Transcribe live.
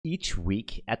each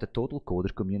week at the Total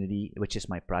Coder community, which is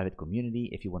my private community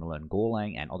if you want to learn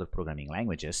Golang and other programming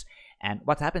languages. And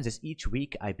what happens is each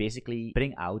week I basically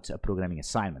bring out a programming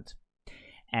assignment.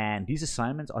 And these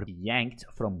assignments are yanked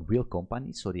from real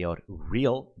companies, so they are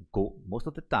real, most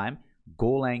of the time,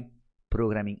 Golang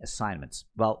programming assignments.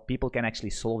 Well, people can actually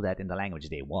solve that in the language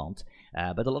they want,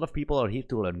 but a lot of people are here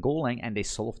to learn Golang and they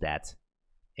solve that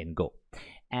in Go.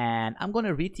 And I'm going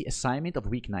to read the assignment of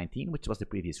week 19, which was the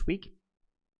previous week.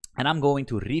 And I'm going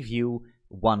to review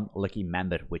one lucky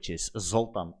member, which is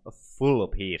Zoltan, full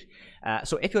up here.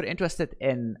 So if you're interested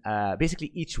in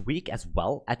basically each week as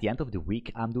well, at the end of the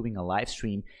week, I'm doing a live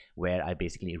stream where I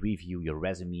basically review your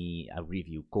resume, I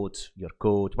review your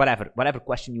code, whatever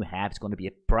question you have. It's going to be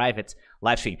a private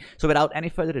live stream. So without any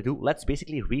further ado, let's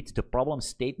basically read the problem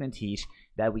statement here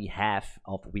that we have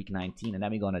of week 19, and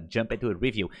then we're going to jump into a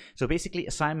review. So basically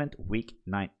assignment week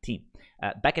 19.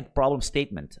 Backend problem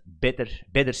statement,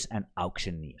 bidders and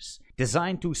auctioneers.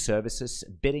 Design two services,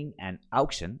 bidding and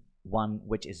auction, one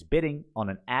which is bidding on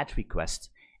an ad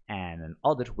request and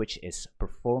another which is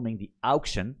performing the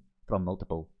auction from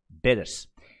multiple bidders.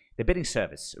 The bidding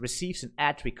service receives an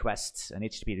ad request, an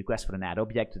HTTP request for an ad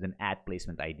object with an ad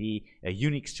placement ID, a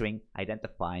unique string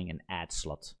identifying an ad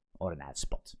slot or an ad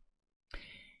spot.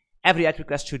 Every ad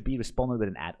request should be responded with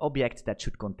an ad object that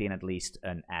should contain at least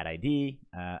an ad ID,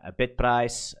 a bid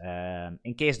price.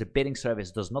 In case the bidding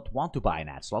service does not want to buy an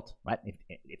ad slot, right?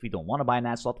 If we don't want to buy an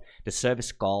ad slot, the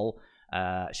service call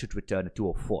should return a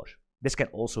 204. This can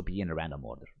also be in a random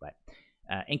order, right?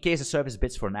 In case the service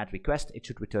bids for an ad request, it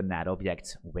should return an ad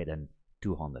object with an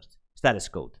 200 status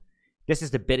code. This is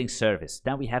the bidding service.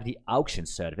 Then we have the auction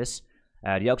service.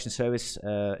 The auction service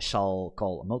shall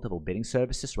call multiple bidding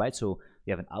services, right? So we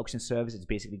have an auction service. It's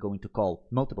basically going to call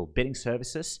multiple bidding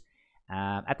services.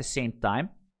 At the same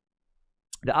time,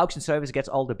 the auction service gets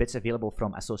all the bids available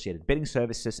from associated bidding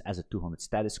services as a 200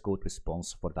 status code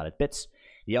response for valid bids.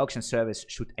 The auction service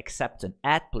should accept an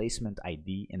ad placement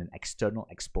ID in an external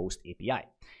exposed API.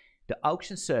 The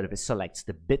auction service selects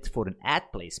the bid for an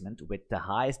ad placement with the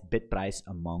highest bid price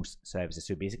amongst services.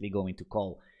 So you're basically going to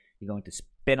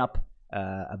spin up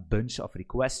a bunch of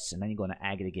requests, and then you're going to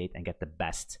aggregate and get the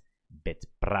best bid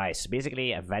price.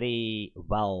 Basically a very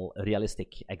well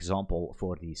realistic example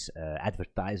for these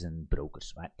advertising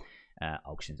brokers, right?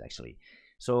 Auctions actually.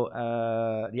 So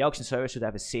the auction service should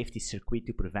have a safety circuit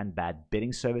to prevent bad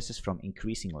bidding services from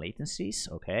increasing latencies.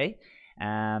 Okay.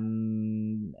 I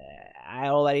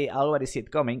already see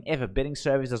it coming. If a bidding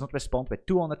service does not respond with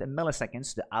 200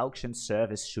 milliseconds, the auction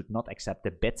service should not accept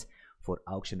the bid for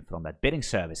auction from that bidding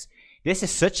service. This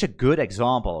is such a good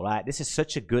example, right? This is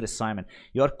such a good assignment.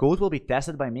 Your code will be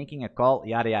tested by making a call.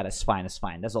 Yada yada. That's fine. That's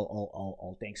fine. That's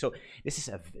all things. So this is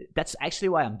that's actually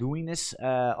why I'm doing this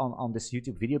on this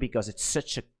YouTube video, because it's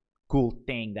such a cool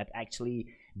thing that actually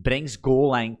brings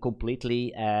Golang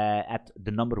completely at the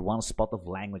 #1 spot of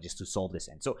languages to solve this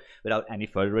in. So without any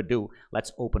further ado,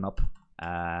 let's open up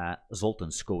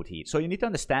Zoltan's code here. So you need to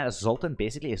understand that Zoltan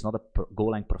basically is not a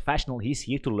Golang professional. He's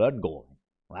here to learn Golang,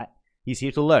 right? He's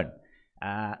here to learn.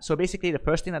 So basically the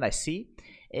first thing that I see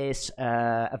is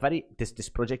this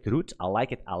project root. I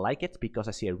like it because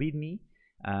I see a readme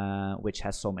which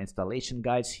has some installation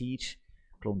guides here.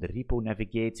 Clone the repo,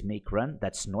 navigate, make run.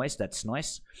 That's nice.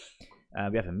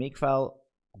 We have a make file.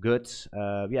 Good.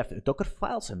 We have Docker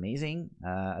files, amazing.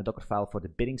 A Docker file for the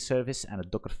bidding service and a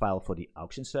Docker file for the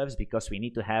auction service, because we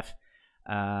need to have,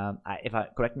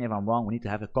 correct me if I'm wrong, we need to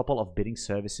have a couple of bidding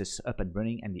services up and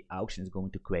running, and the auction is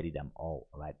going to query them all,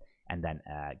 right? And then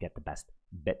get the best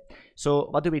bid. So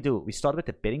what do? We start with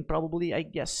the bidding probably, I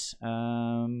guess.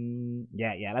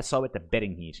 Yeah, let's start with the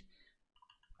bidding here.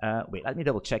 Wait, let me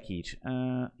double check here.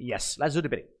 Yes, let's do the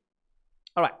bidding.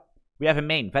 All right, we have a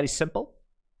main, very simple.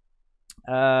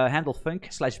 Handle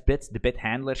func/bid, the bid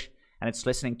handler, and it's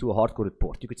listening to a hard-coded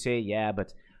port. You could say, yeah,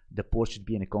 but the port should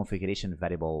be in a configuration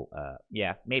variable.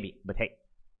 Yeah, maybe, but hey,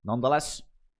 nonetheless,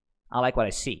 I like what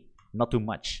I see, not too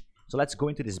much. So let's go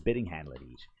into this bidding handler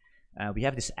here. We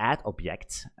have this add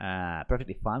object,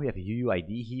 perfectly fine. We have a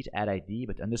UUID here, add ID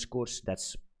with underscores.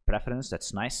 That's preference,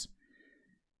 that's nice.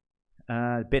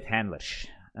 Bid handler.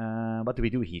 What do we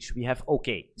do here? We have,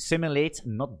 okay, simulate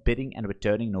not bidding and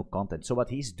returning no content. So what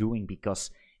he's doing, because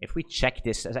if we check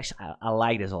this, actually, I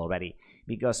like this already,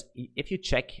 because if you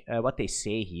check what they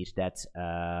say here, that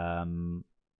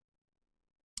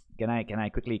can I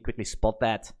quickly spot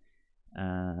that?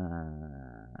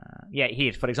 Yeah,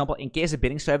 here, for example, in case the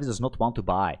bidding service does not want to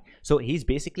buy. So he's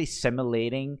basically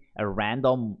simulating a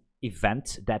random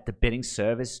event that the bidding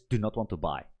service do not want to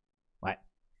buy, right?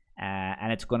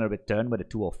 And it's going to return with a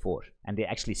 204. And they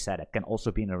actually said it can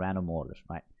also be in a random order,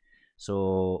 right?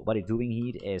 So what he's doing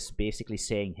here is basically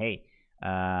saying, hey,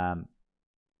 we're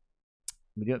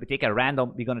gonna take a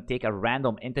random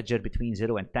integer between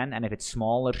 0 and 10, and if it's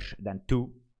smaller than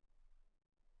 2,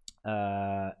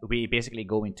 we basically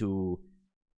going to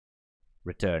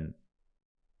return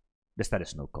the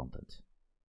status no content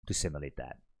to simulate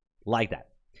that, like that.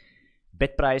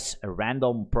 Bit price, a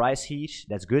random price here,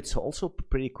 that's good. So also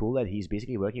pretty cool that he's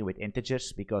basically working with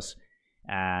integers, because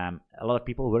a lot of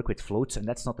people work with floats, and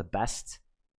that's not the best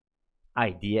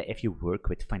idea if you work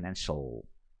with financial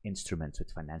instruments,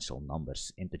 with financial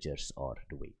numbers. Integers are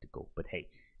the way to go. But hey,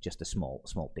 just a small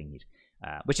thing here,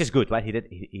 which is good, right?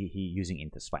 He using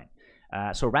int is fine.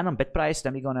 So random bit price.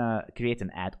 Then we're gonna create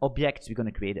an add object. We're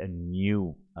gonna create a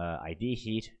new ID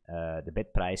here, the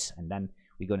bit price, and then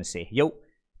we're gonna say, yo,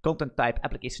 content type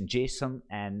application JSON,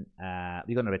 and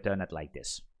we're gonna return it like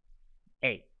this.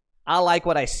 Hey, I like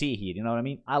what I see here. You know what I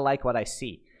mean? I like what I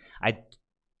see. I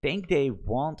think they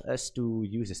want us to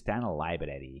use a standard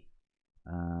library.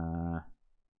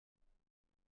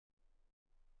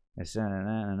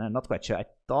 Not quite sure. I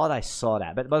thought I saw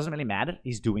that, but it doesn't really matter.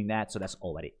 He's doing that, so that's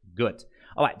already good.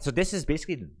 All right, so this is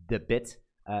basically the bit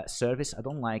service. I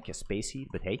don't like a space here,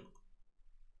 but hey.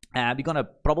 We're gonna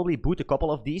probably boot a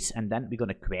couple of these, and then we're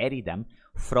gonna query them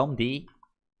from the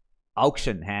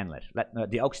auction handler,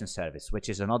 the auction service, which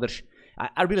is another.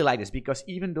 I really like this, because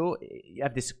even though you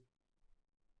have this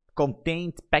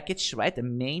contained package, right, the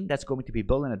main that's going to be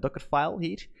built in a Docker file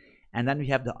here, and then we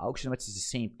have the auction, which is the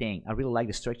same thing. I really like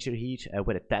the structure here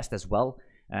with a test as well.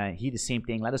 Here the same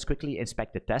thing. Let us quickly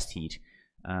inspect the test here.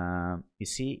 You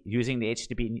see, using the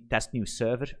HTTP test new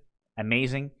server,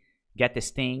 amazing. Get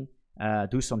this thing,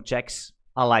 do some checks.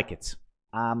 I like it.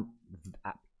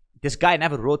 This guy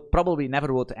probably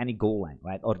never wrote any Golang,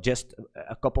 right? Or just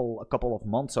a couple of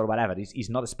months or whatever. He's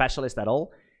not a specialist at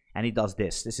all, and he does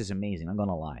this. This is amazing. I'm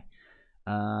gonna lie.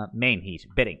 Main here,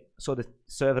 bidding. So the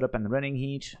server up and running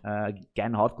here.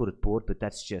 Again, hard-coded port, but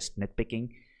that's just nitpicking.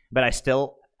 But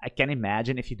I can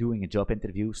imagine if you're doing a job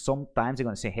interview, sometimes they're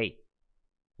gonna say, "Hey,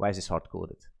 why is this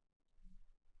hard-coded?"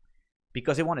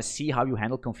 Because they want to see how you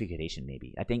handle configuration.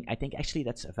 Maybe I think actually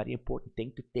that's a very important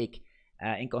thing to take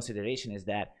in consideration. Is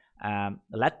that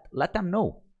let them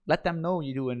know. Let them know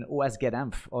you do an OS get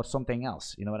env or something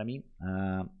else. You know what I mean?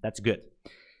 That's good.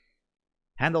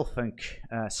 Handle func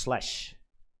slash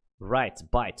right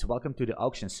byte. Welcome to the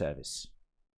auction service.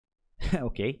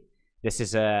 Okay, this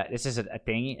is a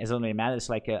thing. It doesn't really matter. It's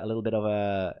like a little bit of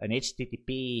an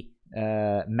HTTP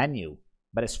menu,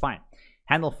 but it's fine.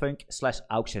 Handle func slash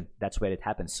auction. That's where it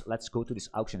happens. Let's go to this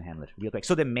auction handler real quick.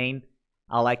 So the main,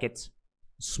 I like it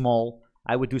small.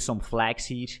 I would do some flags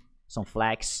here, some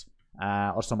flags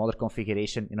or some other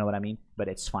configuration. You know what I mean? But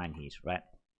it's fine here, right?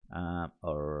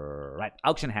 Alright,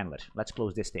 auction handler. Let's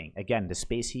close this thing. Again, the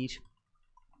space here.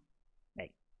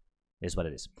 Hey, here's what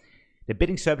it is. The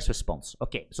bidding service response.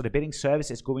 Okay, so the bidding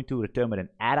service is going to return with an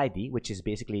add ID, which is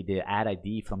basically the add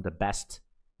ID from the best,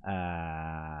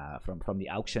 from the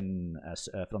auction,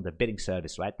 from the bidding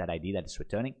service, right? That ID that is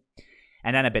returning,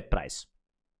 and then a bid price.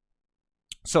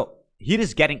 So here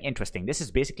is getting interesting. This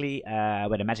is basically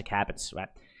where the magic happens, right?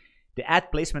 The add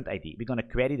placement ID. We're gonna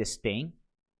query this thing.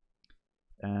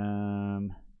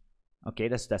 Okay,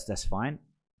 that's fine.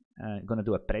 I'm gonna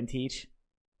do a print here.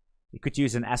 You could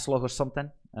use an slog or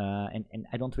something, and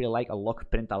I don't really like a log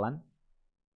println.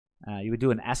 You would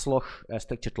do an slog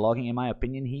structured logging, in my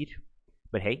opinion here.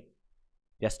 But hey,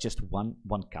 that's just one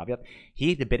caveat.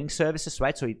 Here the bidding services,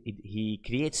 right? So he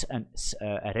creates an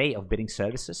array of bidding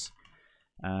services,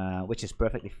 which is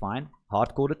perfectly fine,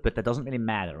 hard-coded, but that doesn't really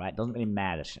matter, right? Doesn't really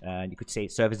matter. You could say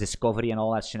service discovery and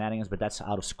all that shenanigans, but that's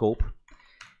out of scope.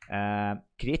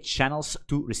 Create channels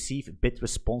to receive bid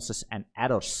responses and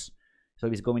errors. So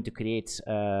he's going to create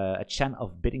a channel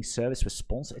of bidding service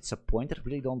response. It's a pointer.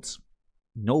 Really don't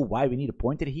know why we need a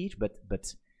pointer here,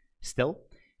 but still.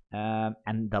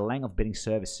 And the length of bidding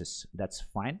services, that's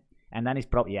fine. And then he's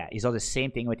probably, yeah, he's does the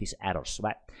same thing with these errors,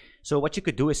 right? So what you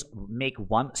could do is make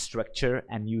one structure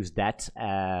and use that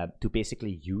to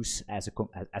basically use as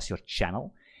your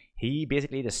channel. He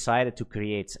basically decided to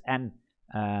create an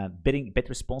bid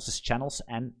responses channels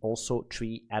and also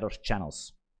 3 error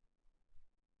channels.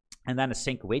 And then a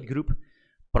sync wait group,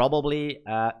 probably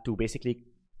to basically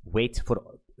wait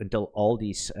until all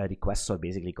these requests are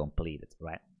basically completed,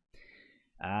 right?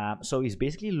 So he's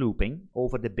basically looping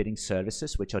over the bidding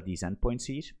services, which are these endpoints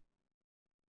here.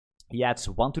 He adds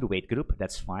 1 to the wait group,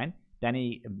 that's fine. Then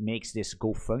he makes this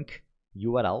go func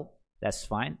URL, that's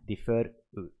fine. Defer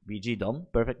VG done,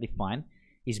 perfectly fine.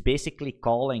 He's basically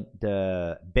calling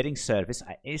the bidding service.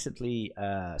 I instantly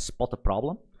spot a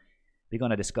problem. we're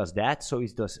going to discuss that. So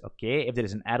it does, okay, if there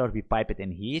is an error, we pipe it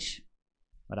in here.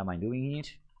 What am I doing here?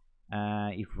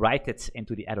 He writes it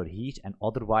into the error here, and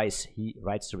otherwise he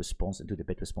writes the response into the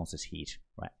bit responses here,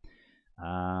 right?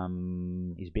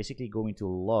 He's basically going to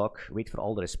log, wait for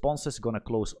all the responses, gonna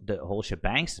close the whole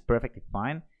shebangs, perfectly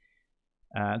fine.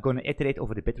 Gonna iterate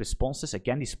over the bit responses.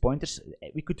 Again, these pointers,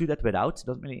 we could do that without,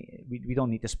 we don't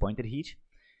need this pointer here.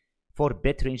 For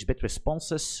bit range bit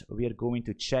responses, we are going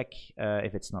to check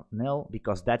if it's not nil,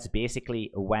 because that's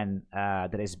basically when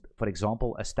there is, for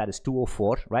example, a status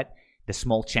 204, right? The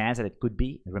small chance that it could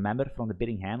be, remember, from the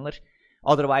bidding handler.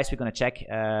 Otherwise, we're going to check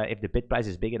if the bid price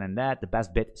is bigger than that. The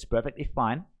best bid is perfectly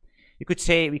fine. You could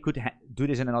say we could do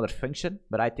this in another function,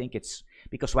 but I think it's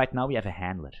because right now we have a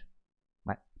handler.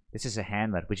 Right? This is a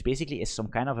handler, which basically is some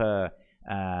kind of a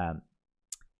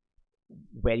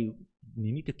where you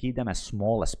need to keep them as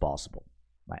small as possible.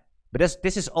 Right? But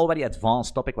this is already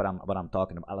advanced topic. What I'm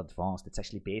talking about, advanced. It's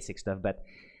actually basic stuff, but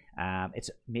it's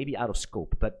maybe out of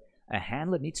scope. But a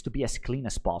handler needs to be as clean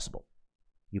as possible.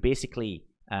 You basically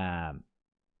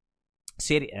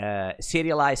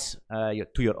serialize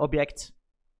to your object,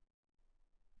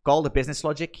 call the business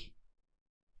logic,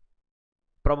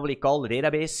 probably call the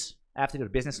database after your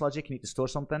business logic. You need to store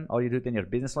something, or you do it in your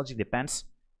business logic, depends,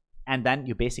 and then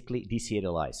you basically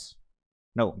deserialize.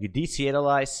 No, you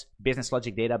deserialize, business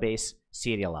logic, database,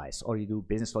 serialize, or you do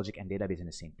business logic and database in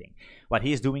the same thing. What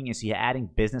he is doing is he adding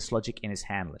business logic in his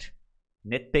handler.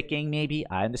 Nitpicking maybe,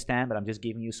 I understand, but I'm just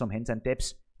giving you some hints and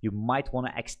tips. You might want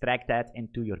to extract that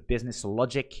into your business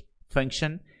logic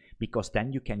function, because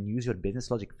then you can use your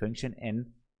business logic function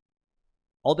in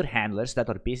other handlers that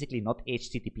are basically not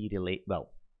HTTP related.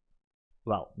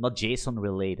 Well, not JSON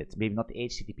related, maybe not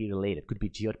HTTP related. Could be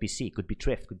gRPC, could be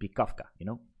Thrift, could be Kafka, you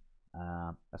know.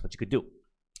 That's what you could do.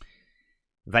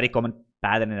 Very common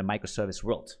pattern in the microservice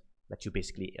world, that you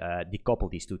basically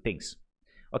decouple these two things.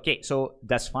 Okay, so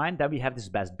that's fine. Then we have this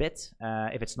best bit.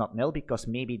 If it's not nil, because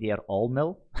maybe they are all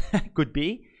nil, could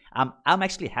be. I'm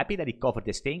actually happy that he covered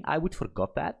this thing. I would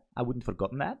forgot that. I wouldn't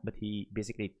forgotten that, but he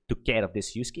basically took care of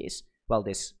this use case. Well,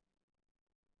 this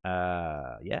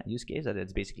use case that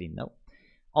it's basically nil.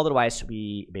 Otherwise,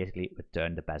 we basically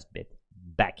return the best bit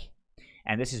back,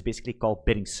 and this is basically called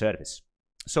bidding service.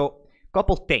 So,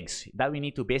 couple things that we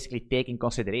need to basically take in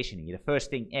consideration here. The first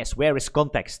thing is, where is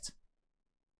context?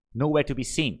 Nowhere to be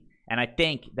seen. And I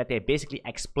think that they basically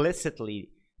explicitly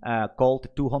called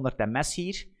 200 ms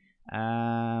here,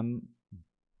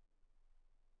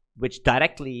 which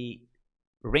directly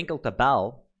wrinkled the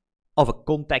bell of a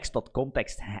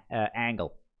context.context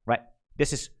angle, right?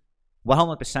 This is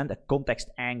 100% a context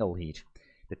angle here.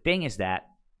 The thing is that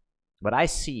what I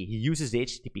see, he uses the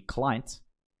HTTP client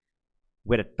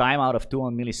with a timeout of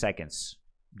 200 milliseconds.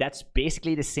 That's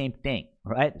basically the same thing,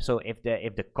 right? So if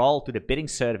the call to the bidding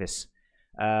service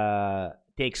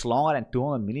takes longer than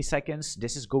 200 milliseconds,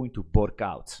 this is going to bork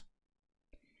out.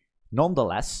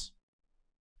 Nonetheless,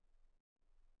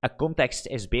 a context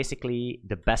is basically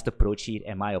the best approach here,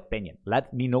 in my opinion.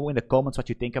 Let me know in the comments what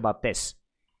you think about this.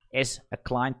 Is a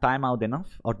client timeout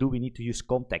enough, or do we need to use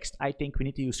context? I think we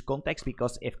need to use context,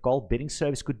 because if call bidding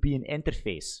service could be an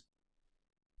interface.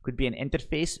 Could be an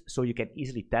interface, so you can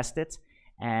easily test it.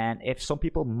 And if some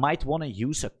people might want to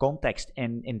use a context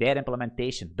in their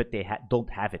implementation, but they don't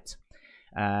have it,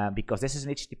 because this is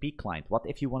an HTTP client. What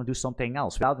if you want to do something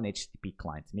else without an HTTP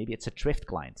client? Maybe it's a Thrift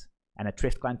client, and a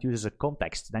Thrift client uses a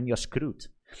context. Then you're screwed.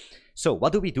 So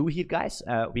what do we do here, guys?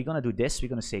 We're going to do this. We're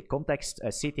going to say context.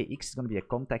 CTX is going to be a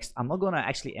context. I'm not going to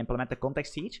actually implement the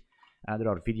context here. There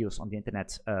are videos on the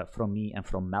internet from me and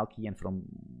from Melky and from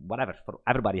whatever.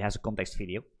 Everybody has a context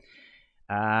video.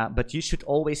 But you should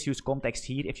always use context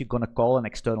here if you're going to call an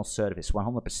external service,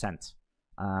 100%.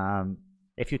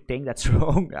 If you think that's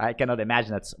wrong, I cannot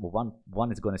imagine that's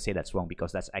one is going to say that's wrong,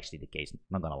 because that's actually the case. I'm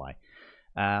not going to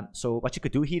lie. So what you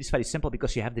could do here is very simple,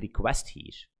 because you have the request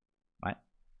here, right?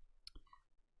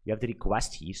 You have the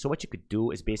request here. So what you could do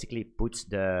is basically put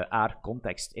the R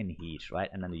context in here, right?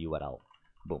 And then the URL.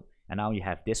 Boom. And now you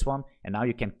have this one. And now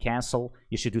you can cancel.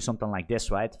 You should do something like this,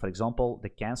 right? For example, the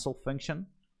cancel function.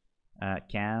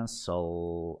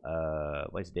 Cancel,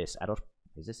 what is this? Error?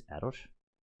 Is this error?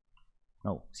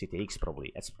 No, CTX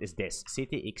probably. It's this.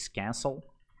 CTX cancel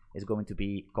is going to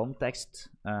be context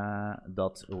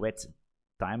dot with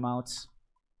timeouts,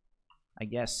 I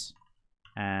guess.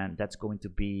 And that's going to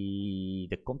be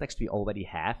the context we already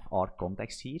have, our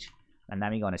context here. And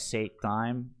then we're going to say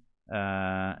time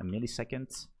a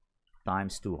millisecond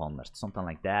times 200, something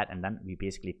like that. And then we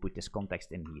basically put this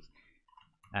context in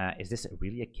here. Is this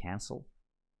really a cancel?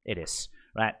 It is,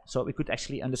 right? So we could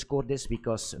actually underscore this,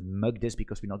 because mug this,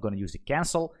 because we're not going to use the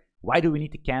cancel. Why do we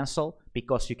need to cancel?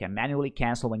 Because you can manually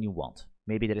cancel when you want.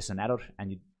 Maybe there is an error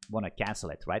and you want to cancel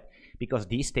it, right? Because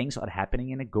these things are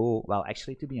happening in a Go. Well,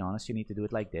 actually, to be honest, you need to do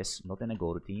it like this, not in a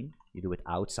Go routine. You do it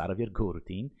outside of your Go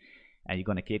routine. And you're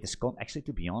going to create this actually,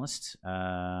 to be honest,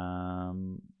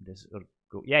 this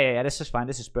is fine.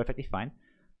 This is perfectly fine.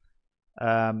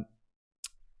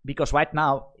 Because right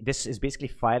now, this is basically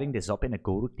firing this up in a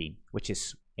Go routine, which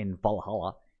is in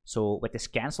Valhalla. So with this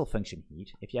cancel function here,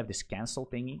 if you have this cancel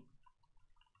thingy,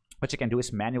 what you can do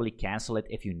is manually cancel it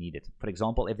if you need it. For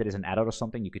example, if there is an error or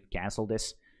something, you could cancel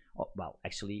this. Oh, well,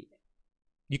 actually,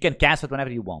 you can cancel it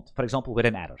whenever you want. For example, with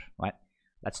an error, right?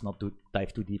 Let's not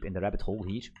dive too deep in the rabbit hole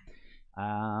here.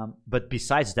 But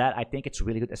besides that, I think it's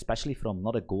really good, especially from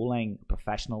not a Golang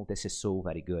professional. This is so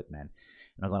very good, man.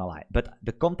 I'm not gonna lie. But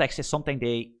the context is something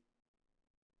they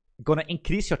gonna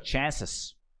increase your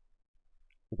chances.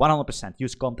 100%.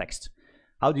 Use context.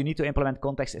 How do you need to implement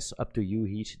context is up to you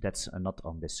here. That's not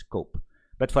on the scope.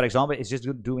 But for example, it's just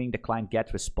doing the client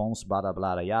get response, blah, blah,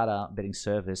 blah, yada, bidding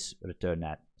service, return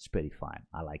that. It's pretty fine.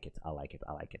 I like it. I like it.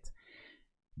 I like it.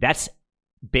 That's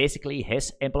basically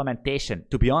his implementation.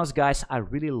 To be honest, guys, I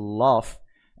really love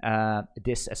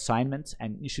this assignment,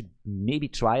 and you should maybe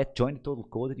try it. Join the Total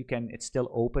Coder. You can. It's still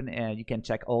open. You can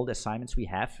check all the assignments we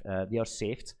have. They are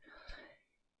saved.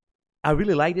 I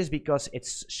really like this because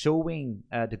it's showing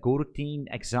the Go routine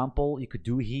example you could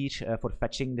do here for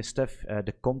fetching the stuff,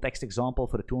 the context example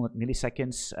for the 200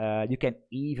 milliseconds. You can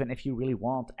even, if you really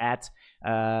want, add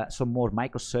some more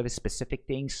microservice specific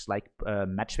things like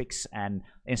metrics and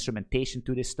instrumentation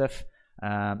to this stuff.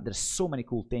 There's so many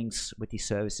cool things with these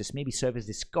services. Maybe service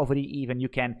discovery even. You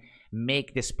can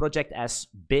make this project as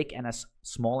big and as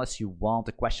small as you want.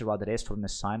 The question rather is for an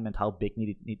assignment, how big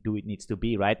it needs to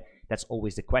be, right? That's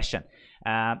always the question.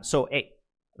 So, hey,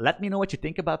 let me know what you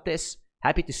think about this.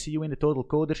 Happy to see you in the Total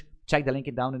Coder. Check the link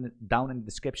down in the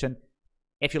description.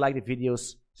 If you like the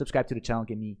videos, subscribe to the channel,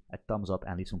 give me a thumbs up,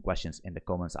 and leave some questions in the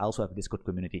comments. I also have a Discord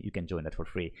community. You can join that for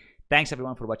free. Thanks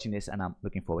everyone for watching this, and I'm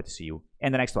looking forward to see you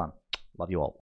in the next one. Love you all.